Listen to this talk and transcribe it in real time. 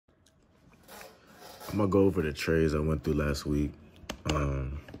I'm gonna go over the trades I went through last week.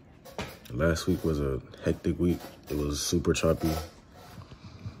 Last week was a hectic week. It was super choppy.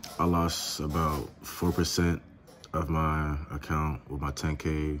 I lost about 4% of my account with my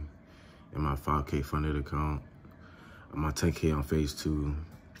 10K and my 5K funded account. My 10K on phase 2,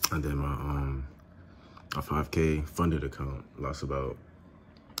 and then my 5K funded account lost about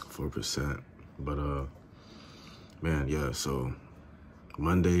 4%. But man, yeah. So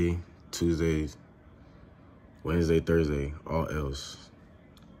Monday, Tuesday, Wednesday, Thursday, all L's.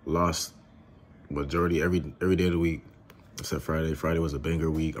 Lost majority every day of the week except Friday. Friday was a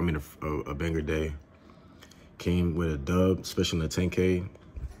banger week. I mean, a banger day. Came with a dub, especially in the 10K.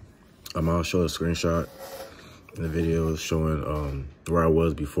 I'll show a screenshot in the video showing where I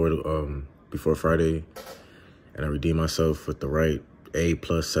was before Friday, and I redeemed myself with the right A+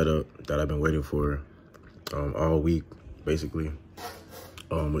 setup that I've been waiting for all week, basically.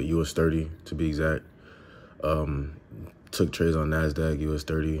 With US 30 to be exact. Took trades on NASDAQ, US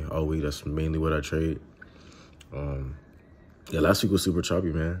 30 all week. That's mainly what I trade. Yeah, last week was super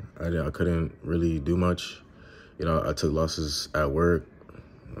choppy, man. I couldn't really do much. You know, I took losses at work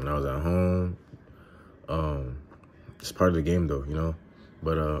when I was at home. It's part of the game, though, you know.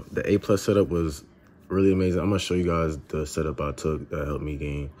 But the A+ setup was really amazing. I'm gonna show you guys the setup I took that helped me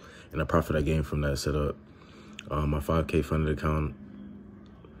gain, and the profit I gained from that setup. My 5K funded account,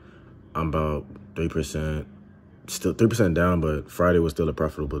 I'm about 3%, still 3% down, but Friday was still a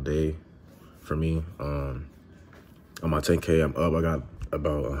profitable day for me. On my 10K, I'm up. I got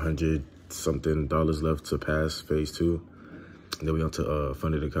about $100-something left to pass phase 2. And then we on to a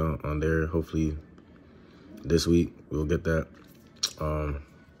funded account on there. Hopefully this week we'll get that.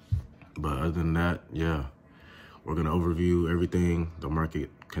 But other than that, yeah, we're gonna overview everything, the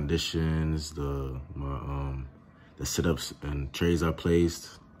market conditions, the setups and trades I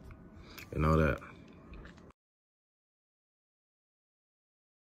placed, and all that.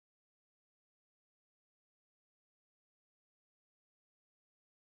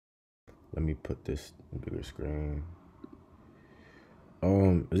 Let me put this bigger screen.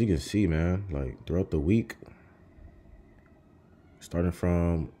 As you can see, man, like throughout the week, starting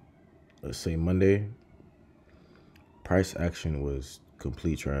from, let's say, Monday, price action was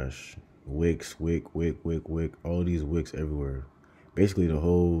complete trash. Wicks, wick, all these wicks everywhere. Basically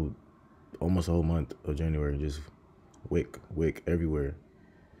almost the whole month of January, just wick everywhere.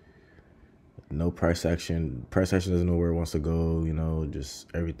 No price action. Price action doesn't know where it wants to go, you know, just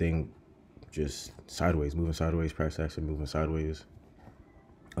everything just sideways, moving sideways, price action moving sideways.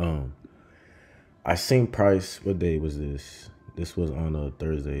 I seen price, what day was this? This was on a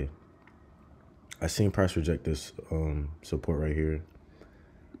Thursday. I seen price reject this support right here.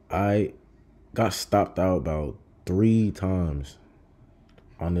 I got stopped out about 3 times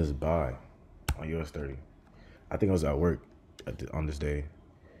on this buy on US 30. I think I was at work on this day.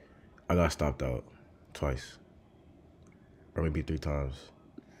 I got stopped out twice, or maybe 3 times.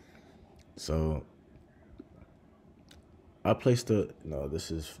 So I placed that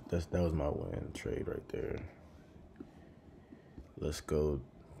was my win trade right there. Let's go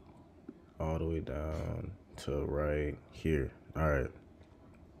all the way down to right here. All right.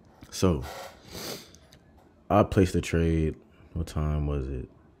 So I placed the trade. What time was it?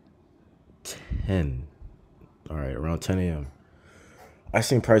 10. All right, around 10 a.m. I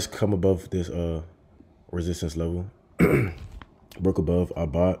seen price come above this resistance level. Broke above. I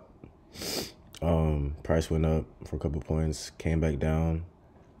bought. Price went up for a couple points, came back down,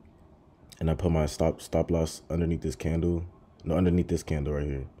 and I put my stop loss underneath this candle. No, underneath this candle right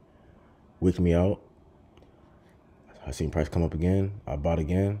here. Wicked me out. I seen price come up again. I bought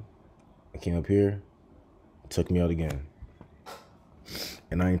again. I came up here, took me out again.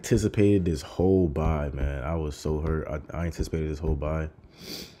 And I anticipated this whole buy, man. I was so hurt. I anticipated this whole buy.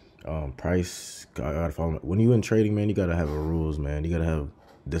 Price, I gotta follow. When you in trading, man, you gotta have rules, man. You gotta have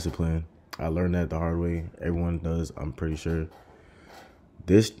discipline. I learned that the hard way. Everyone does, I'm pretty sure.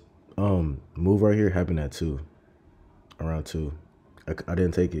 This move right here happened at 2, around 2. I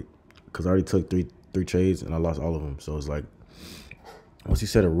didn't take it because I already took three trades and I lost all of them. So it's like, once you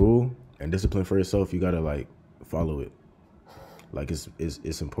set a rule and discipline for yourself, you gotta like follow it. Like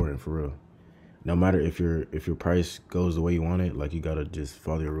it's important for real. No matter if your price goes the way you want it, like you gotta just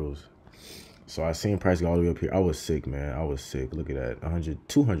follow your rules. So I seen price go all the way up here. I was sick, man. I was sick. Look at that.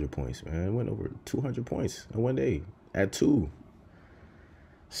 200 points, man. It went over 200 points in one day at 2.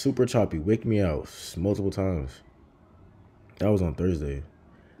 Super choppy. Wake me out multiple times. That was on Thursday.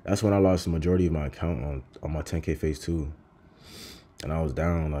 That's when I lost the majority of my account on my 10K phase 2. And I was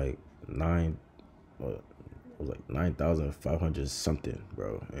down like 9,500 something,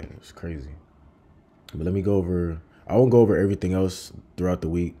 bro. And it was crazy. But let me go over. I won't go over everything else throughout the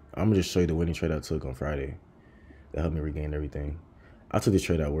week. I'm gonna just show you the winning trade I took on Friday. That helped me regain everything. I took this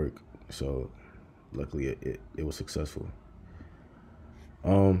trade at work, so luckily it was successful.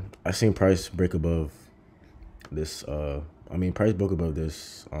 I seen price break above this. Price broke above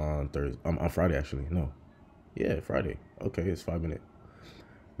this on Thursday. On Friday actually. No, yeah, Friday. Okay, it's 5 minutes.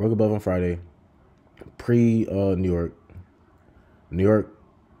 Broke above on Friday. Pre New York. New York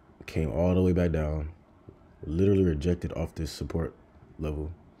came all the way back down. Literally rejected off this support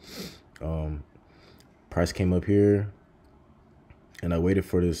level. Price came up here, and I waited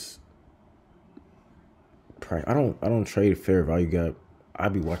for this price. I don't trade fair value gap. I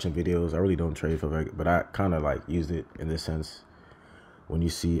be watching videos. I really don't trade fair value, but I kind of like used it in this sense. When you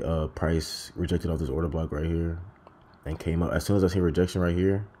see price rejected off this order block right here, and came up as soon as I see rejection right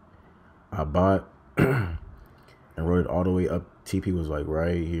here, I bought and rode it all the way up. TP was like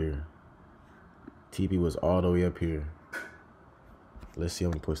right here. TP was all the way up here. Let's see how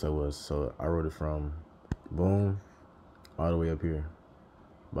many points that was. So I wrote it from boom all the way up here.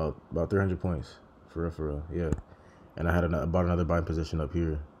 About 300 points. For real, yeah. And I had bought another buying position up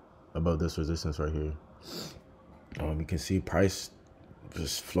here above this resistance right here. You can see price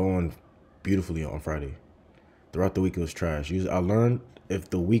just flowing beautifully on Friday. Throughout the week it was trash. I learned if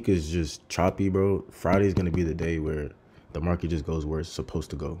the week is just choppy, bro, Friday's gonna be the day where the market just goes where it's supposed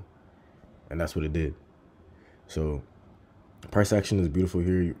to go. And that's what it did. So price action is beautiful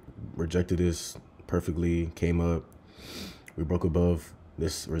here. Rejected this perfectly, came up. We broke above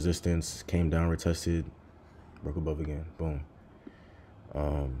this resistance, came down, retested, broke above again. Boom.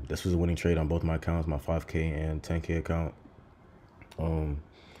 This was a winning trade on both my accounts, my 5K and 10K account.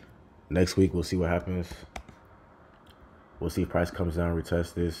 Next week we'll see what happens. We'll see if price comes down,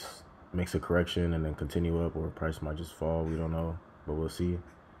 retest this, makes a correction, and then continue up, or price might just fall. We don't know, but we'll see.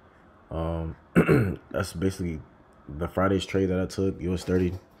 That's basically the Friday's trade that I took,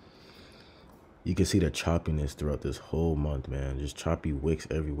 US30. You can see the choppiness throughout this whole month, man. Just choppy wicks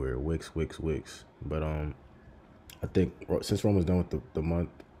everywhere. Wicks. But I think since we're almost done with the month,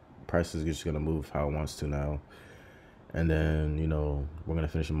 price is just going to move how it wants to now. And then, we're going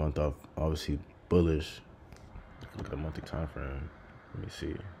to finish the month off, obviously, bullish. Look at the monthly time frame. Let me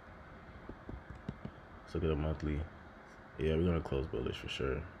see. Let's look at the monthly. Yeah, we're going to close bullish for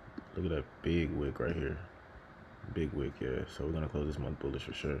sure. Look at that big wick right here. Big wick, yeah. So we're going to close this month bullish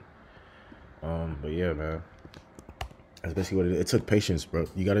for sure. But yeah, man, that's basically what it is. It took patience, bro.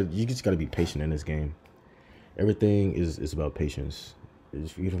 You just gotta be patient in this game. Everything is about patience.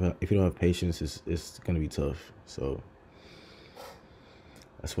 If you don't have patience, it's gonna be tough. So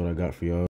that's what I got for y'all.